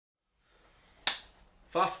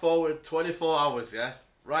Fast forward 24 hours, yeah?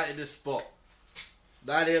 Right in this spot.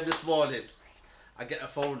 9 AM this morning. I get a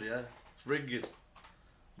phone, yeah? It's ringing.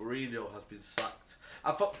 Mourinho has been sacked.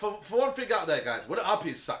 And for one thing out there, guys, we're not happy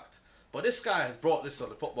he's sacked. But this guy has brought this on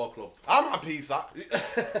the football club. I'm happy he's sacked.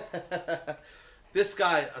 This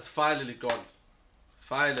guy has finally gone.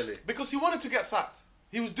 Finally. Because he wanted to get sacked.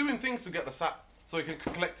 He was doing things to get the sack so he can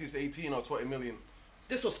collect his 18 or 20 million.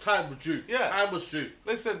 This was time was due. Yeah. Time was due.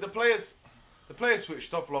 Listen, the players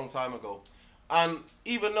switched off a long time ago. And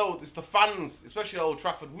even though it's the fans, especially at Old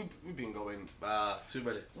Trafford, we've been going. Too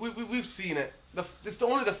many. We've seen it. It's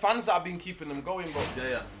only the fans that have been keeping them going, but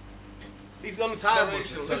Yeah. he's on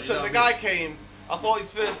inspiration. Listen, the guy came. I thought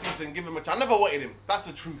his first season, give him a chance. I never wanted him. That's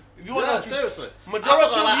the truth. If you want to know the truth, seriously.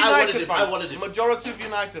 Majority of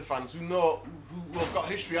United fans who know who have got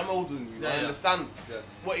history. I'm older than you. I understand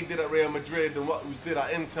what he did at Real Madrid and what he did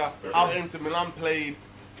at Inter, how Inter Milan played.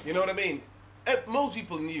 You know what I mean? Most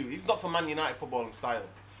people knew he's not for Man United footballing style.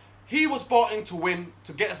 He was brought in to win,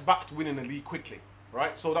 to get us back to winning the league quickly,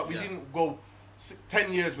 right? So that we didn't go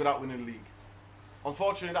 10 years without winning the league.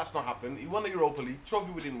 Unfortunately, that's not happened. He won the Europa League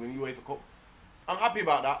trophy. We didn't win the UEFA Cup. I'm happy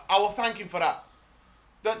about that. I will thank him for that.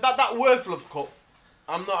 That worthless cup.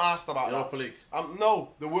 I'm not asked about Europa that. League. No,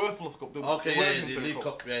 the worthless cup. The the League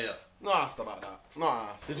Cup. Yeah. Not asked about that. Not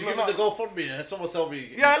asked. Did you give him the GoFundMe? Yeah? Someone told me.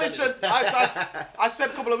 Yeah, listen. I said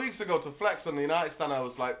a couple of weeks ago to Flex on the United stand. I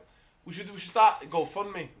was like, we should start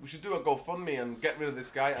GoFundMe. We should do a GoFundMe and get rid of this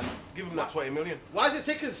guy and give him that 20 million. Why is it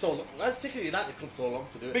taking so long? Why is it taking United Club so long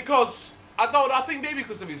to do it? Because I think maybe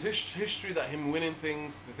because of his history, that him winning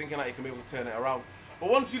things, they're thinking that he can be able to turn it around. But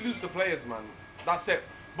once you lose the players, man, that's it.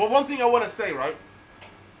 But one thing I want to say, right?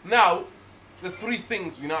 Now, the 3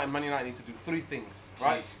 things Man United need to do. 3 things,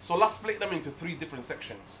 right? So let's split them into 3 different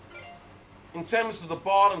sections. In terms of the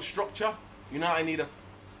ball and structure, United need a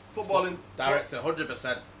footballing director,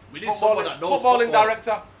 100%. We need someone that knows footballing football.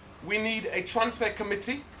 director. We need a transfer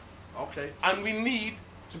committee. Okay. And we need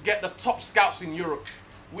to get the top scouts in Europe.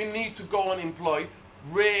 We need to go and employ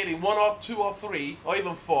really 1 or 2 or 3 or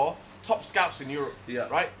even 4 top scouts in Europe. Yeah.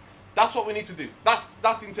 Right? That's what we need to do. That's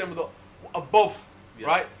in terms of the above,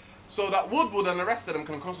 right? So that Woodward and the rest of them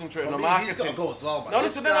can concentrate on the marketing. He's got to go as well, man. No,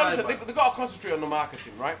 listen, they've got to concentrate on the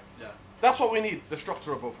marketing, right? Yeah. That's what we need, the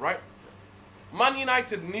structure above, right? Man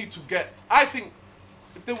United need to get, I think,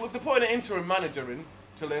 if they're putting an interim manager in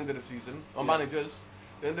till the end of the season, or managers,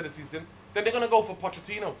 the end of the season, then they're going to go for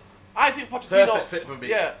Pochettino. I think Pochettino... Perfect fit for me.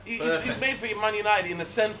 Yeah, he's made for Man United in the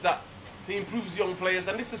sense that he improves young players,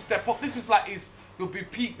 and this is a step up. This is like he'll be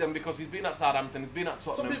peaked them because he's been at Southampton, he's been at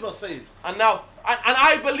Tottenham. Some people are saying. And now, and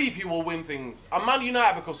I believe he will win things. And Man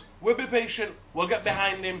United, because we'll be patient, we'll get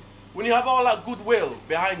behind him. When you have all that goodwill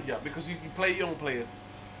behind you, because you play young players,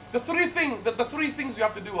 the three things you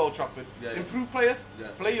have to do, Old Trafford: improve players,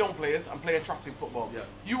 play young players, and play attractive football. Yeah.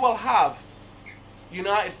 You will have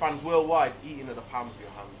United fans worldwide eating at the palm of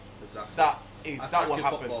your hands. Exactly. That will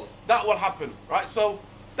happen. Football. That will happen, right? So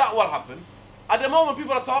that will happen. At the moment,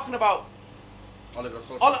 people are talking about. I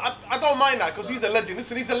don't mind that because he's a legend.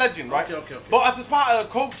 Listen, he's a legend, right? Okay. But as a part of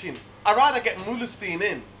coaching, I'd rather get Mullerstein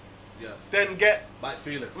in than get Mike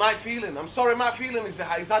Phelan. I'm sorry, Mike Phelan he's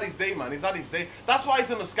had his day, man. He's had his day. That's why he's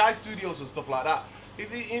in the Sky Studios and stuff like that. He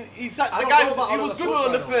was good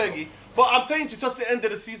under Fergie, but I'm telling you, touch the end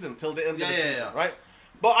of the season till the end of the season, right?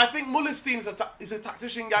 But I think Mullerstein is a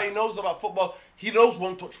tactician guy. He knows about football. He knows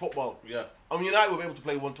one-touch football. Yeah. And United will be able to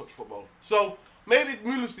play one-touch football. So maybe if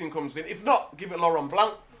Mullerstein comes in, if not, give it Laurent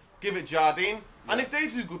Blanc, give it Jardine, and if they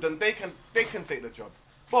do good, then they can take the job.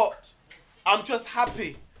 But I'm just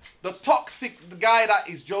happy. The guy that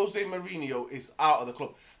is Jose Mourinho is out of the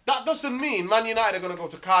club. That doesn't mean Man United are going to go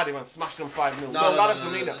to Cardiff and smash them 5-0. No, that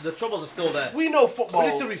doesn't mean that. The troubles are still there. We know football.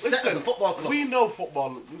 We need to reset as a football club. We know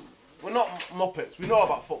football. We're not muppets. We know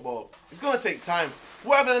about football. It's going to take time.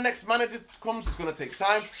 Whoever the next manager comes, it's going to take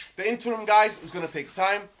time. The interim guys, it's going to take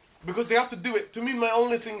time. Because they have to do it. To me, my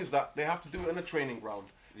only thing is that they have to do it in a training ground.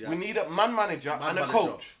 Yeah. We need a manager and a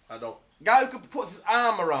coach. I know. Guy who can put his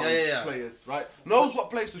arm around players, right? Knows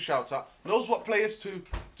what players to shout at. Knows what players to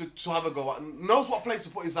have a go at. Knows what players to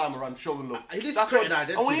put his arm around, showing love. And we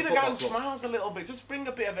need a guy who smiles a little bit. Just bring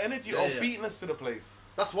a bit of energy or beatness to the place.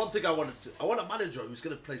 That's one thing I wanted to. I want a manager who's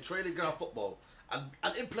going to play training ground football and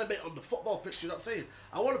implement on the football pitch. You know what I'm saying?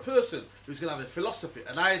 I want a person who's going to have a philosophy,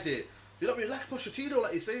 an idea. You know what I mean? Like Pochettino,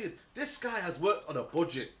 like you're saying. This guy has worked on a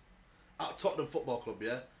budget at Tottenham Football Club,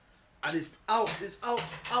 yeah? And he's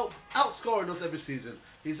outscoring us every season.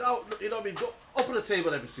 He's out, you know what I mean, up on the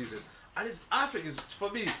table every season. And I think, for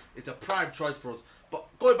me, it's a prime choice for us. But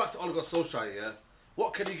going back to Ole Gunnar Solskjaer, yeah,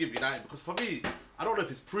 what can he give United? Because for me, I don't know if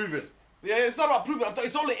it's proven Yeah, it's not about proving.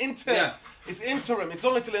 It's only interim. Yeah. It's interim. It's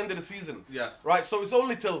only till the end of the season. Yeah. Right. So it's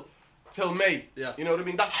only till May. Yeah. You know what I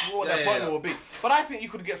mean? That's what the appointment will be. But I think you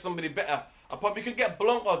could get somebody better. You could get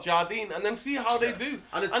Blanc or Jardine and then see how they do.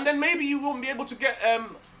 And then maybe you won't be able to get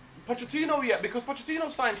Pochettino yet because Pochettino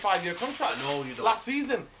signed 5-year contract. No, you don't. Last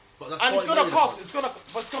season. But that's and it's $40 gonna million. cost.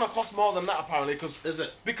 It's gonna cost more than that apparently. Is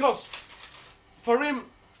it? Because for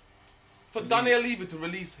Daniel Levy to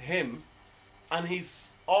release him and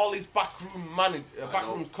all his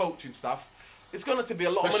backroom coaching staff, it's going to be a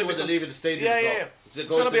lot of money. When they're leaving the stadium. Yeah. It's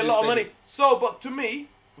going to be a lot of money. So, but to me,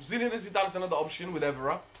 Zinedine Zidane's another option with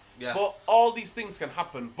Evra. Yeah. But all these things can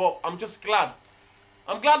happen. But I'm just glad.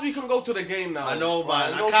 I'm glad we can go to the game now. I know,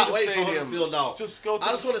 man. I can't wait for Huddersfield now. I just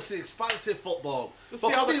want to see expansive football. But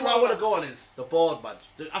for me, what I want to go on is the board, man.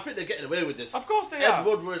 I think they're getting away with this. Of course they are. Ed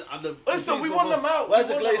Woodward and the... Listen, we won them out. Where's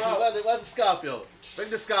the Glazers? Where's the scarf, yo? Bring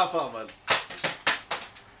the scarf out, man.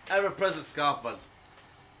 Ever-present scarf, man.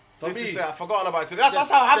 For me, I've forgotten about it today.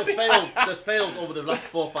 That's how happy they failed over the last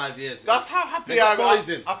 4 or 5 years. That's how happy I got.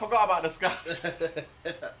 I forgot about the scarf.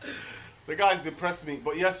 The guys depressed me.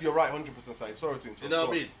 But yes, you're right, 100% side. Sorry to interrupt. You know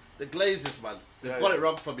what I mean? The Glazers, man. They've got it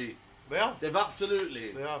wrong for me. They have. They've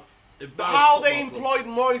absolutely. They have. How they employed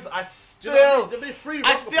Moyes, I still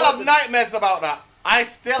have nightmares about that. I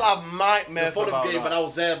still have nightmares about that. The game when I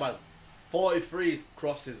was there, man. 43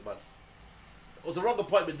 crosses, man. It was a wrong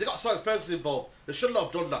appointment. They got Simon Ferguson involved. They shouldn't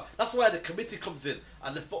have done that. That's why the committee comes in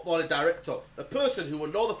and the footballing director, the person who will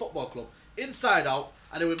know the football club inside out,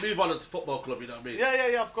 and then we move on as a football club. You know what I mean?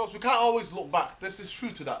 Yeah. Of course, we can't always look back. This is true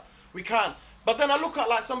to that. We can't. But then I look at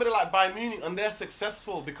like somebody like Bayern Munich, and they're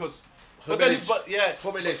successful because. Hummels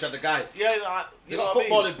had the guy. Yeah, you got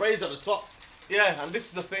footballing brains at the top. Yeah, and this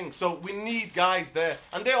is the thing. So we need guys there,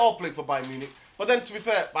 and they all play for Bayern Munich. But then, to be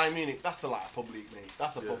fair, Bayern Munich, that's like a pub league, mate.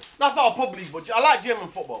 That's not a pub league, but I like German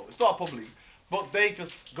football. It's not a pub league, but they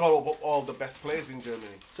just got up all the best players in Germany.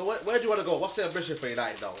 So where do you want to go? What's the ambition for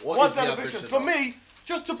United now? What's the ambition for me?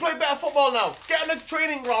 Just to play better football now. Get in the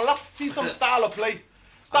training ground. Let's see some style of play.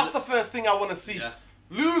 That's the first thing I want to see. Yeah.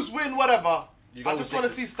 Lose, win, whatever. I just want to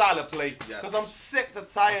see style of play because I'm sick and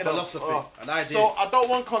tired of philosophy. An idea. So I don't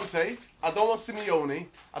want Conte. I don't want Simeone.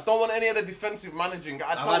 I don't want any of the defensive managing.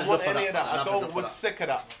 I don't want any of that. We're sick of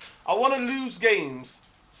that. I want to lose games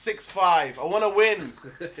 6-5. I want to win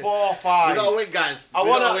 4-5. We gotta win, guys. I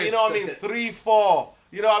want to, you know what I mean, 3-4.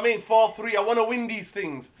 You know what I mean, 4-3. I want to win these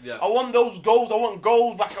things. Yeah. I want those goals. I want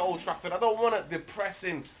goals back at Old Trafford. I don't want it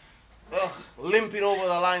depressing. Limping over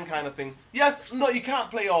the line kind of thing. Yes, no, you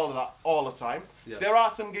can't play all of that all the time. Yeah. There are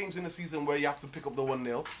some games in the season where you have to pick up the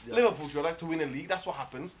 1-0. Yeah. Liverpool should like to win a league. That's what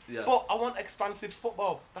happens. Yeah. But I want expansive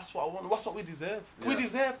football. That's what I want. That's what we deserve. Yeah. We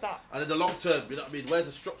deserve that. And in the long term, you know what I mean? Where's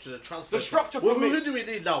the structure, the transfer? The structure for me. Who do we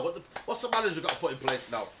need now? What's the manager got to put in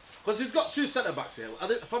place now? Because he's got 2 centre-backs here.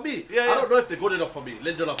 For me, I don't know if they're good enough for me.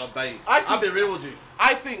 Lindelof and Bain. I'll be real with you.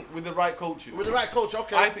 I think with the right coaching. With the right coach,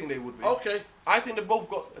 okay. I think they would be. Okay. I think they both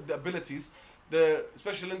got the abilities.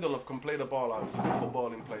 Especially Lindelof can play the ball out. He's a good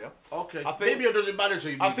footballing player. Okay. I think, maybe you're the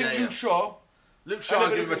manager. I think Luke Shaw. Luke Shaw,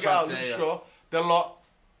 give him a chance. Luke Shaw, the lot.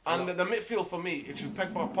 And the midfield for me, if you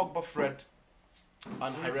Pogba, Fred,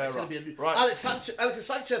 and Herrera. Right. Alexis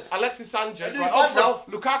Sanchez. Right. Now.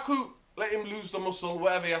 Lukaku, let him lose the muscle,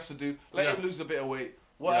 whatever he has to do. Let him lose a bit of weight.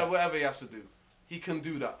 Whatever he has to do. He can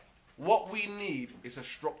do that. What we need is a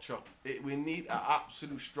structure. We need an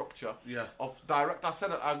absolute structure of direct. I said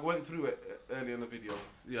it. I went through it earlier in the video.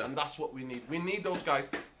 Yeah. And that's what we need. We need those guys.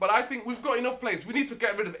 But I think we've got enough players. We need to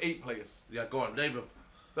get rid of 8 players. Yeah, go on, name them.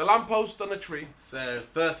 The lamppost on the tree. So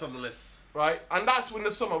first on the list. Right, and that's in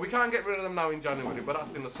the summer. We can't get rid of them now in January, but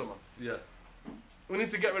that's in the summer. Yeah. We need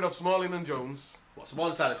to get rid of Smalling and Jones. What,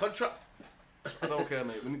 Smalling signed a contract? I don't care,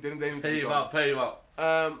 mate. They need to pay him out. Pay him out.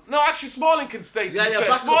 No, actually, Smalling can stay.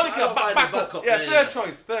 Smalling can back up. Yeah,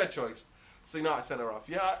 third choice. So United centre half.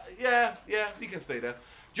 Yeah, he can stay there.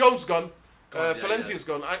 Jones gone. Valencia's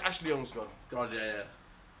gone. Ashley Young's gone. God, yeah.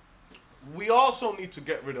 We also need to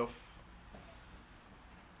get rid of.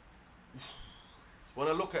 When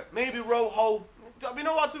I look at maybe Rojo. You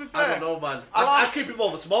know what? To be fair, I don't know, man. I keep him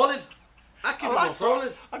over Smalling. I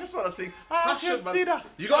just want to see. You got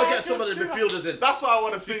to get some of the midfielders in. That's what I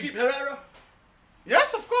want to see. You keep Herrera?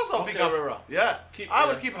 Yes, of course I'll pick Herrera. Yeah. I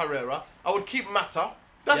would keep Herrera. I would keep Mata.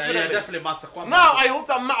 Definitely. Yeah, definitely Mata. Now, I hope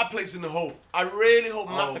that Mata plays in the hole. I really hope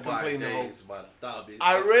Mata can play in the hole.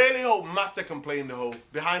 I really hope Mata can play in the hole.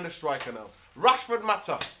 Behind the striker now. Rashford,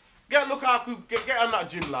 Mata. Get Lukaku. Get on that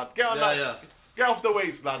gym, lad. Get on that. Get off the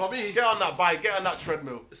weights, lad. Get on that bike. Get on that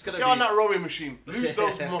treadmill. Get on that rowing machine. Lose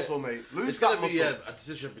those muscle, mate. Lose that muscle. It's going to be a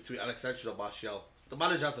decision between Alex Sanchez or Martial. The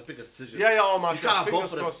manager has to pick a decision. Yeah, or Martial.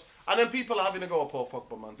 Fingers crossed. And then people are having to go at Paul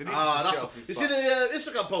Pogba, man. They need to just get off his you see the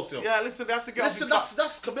Instagram post, yo? Yeah, listen, they have to get off his back.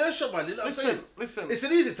 That's commercial, man. You know what I'm saying? Listen. It's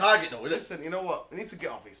an easy target, though, isn't it? Listen, you know what? He needs to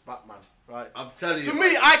get off his back, man. Right? I'm telling you. To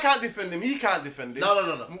me, I can't defend him. He can't defend him.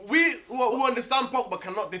 No. We who understand Pogba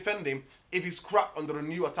cannot defend him if he's crap under a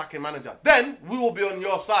new attacking manager. Then we will be on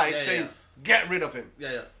your side saying, get rid of him.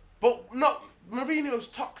 Yeah. But not Mourinho's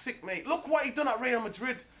toxic, mate. Look what he done at Real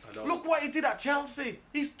Madrid. Look what he did at Chelsea.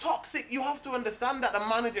 He's toxic. You have to understand that the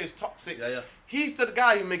manager is toxic. Yeah. He's the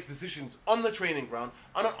guy who makes decisions on the training ground,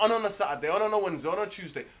 on a Saturday, on a Wednesday, on a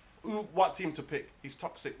Tuesday, what team to pick. He's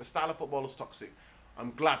toxic. The style of football is toxic.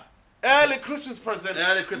 I'm glad. Early Christmas present.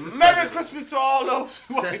 Merry Christmas to all those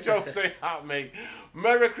who want to say that, mate.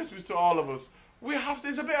 Merry Christmas to all of us. We have to,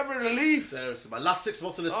 it's a bit of a relief. Seriously, my last 6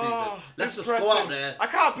 months of the season. Let's just go out there. I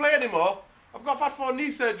can't play anymore. I've had 4 knee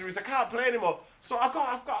surgeries. I can't play anymore. So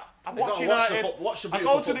I'm watching United. I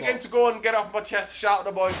go to the game to go and get off my chest, shout at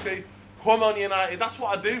the boys, say, come on United. That's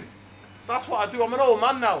what I do. I'm an old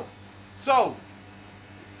man now. So,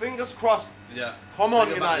 fingers crossed. Yeah. Come on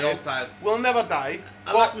United. We'll never die.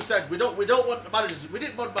 And like we said, we don't want the manager. We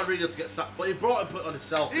didn't want Mourinho to get sacked, but he brought him on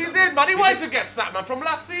himself. He did, man. He wanted to get sacked, man, from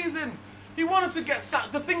last season. He wanted to get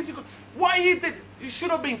sacked. The things he could... What he did, he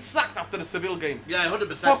should have been sacked after the Seville game. Yeah, 100%.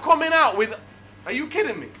 For coming out with... Are you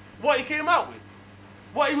kidding me? What he came out with?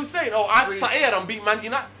 What he was saying? Oh, I've sat here and beat Man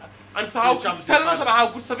United. And so how... Telling us about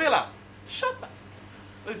how good Seville are. Shut that.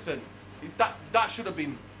 Listen, that should have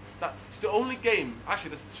been... It's the only game...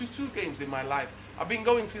 Actually, there's two games in my life. I've been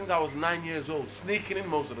going since I was 9 years old. Sneaking in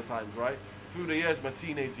most of the times, right? Through the years, my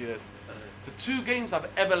teenage years. The 2 games I've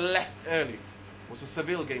ever left early was a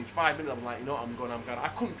Seville game. 5 minutes, I'm like, you know what, I'm going. I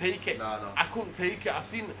couldn't take it. No. I couldn't take it.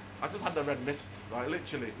 I just had the red mist, right?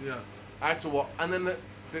 Literally. Yeah. I had to watch. And then the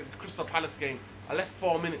Crystal Palace game, I left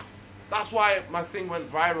 4 minutes. That's why my thing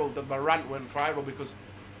went viral, my rant went viral, because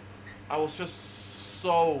I was just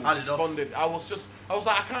so despondent. I was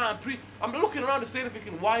like, I can't I'm looking around the stadium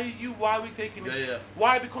thinking, why are we taking this? Yeah.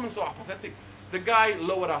 Why are we becoming so apathetic? The guy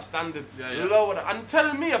lowered our standards. And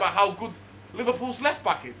telling me about how good Liverpool's left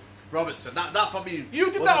back is. Robertson, that for me.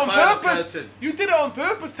 You did that on purpose. You did it on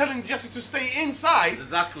purpose, telling Jesse to stay inside.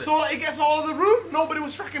 Exactly. So that he gets all of the room. Nobody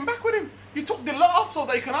was tracking back with him. You took the lot off so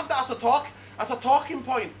that you can have that as a talking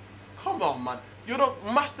point. Come on, man. You're the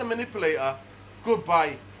master manipulator.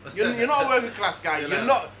 Goodbye. You're not a working class guy.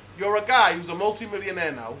 You're a guy who's a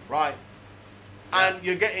multi-millionaire now, right? And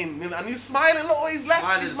you're getting, and you're smiling. Look, he's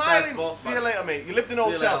left. He's smiling. See you later, mate. You lived in a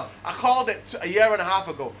hotel. I called it a year and a half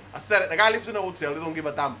ago. I said it. The guy lives in a hotel. He don't give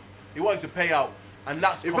a damn. He wanted to pay out, and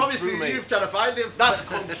that's come true, mate. You've trying to find him. That's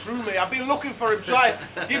come true, mate. I've been looking for him. Try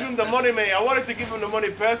give him the money, mate. I wanted to give him the money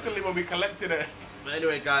personally when we collected it. But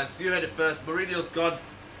anyway, guys, you heard it first. Mourinho's gone.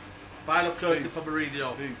 Final curtain for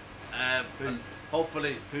Mourinho. Peace. Peace.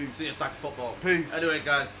 Hopefully, see you attack football. Peace. Anyway,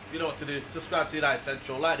 guys, you know what to do. Subscribe to United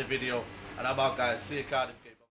Central, like the video, and I'm out, guys. See you, Cardiff.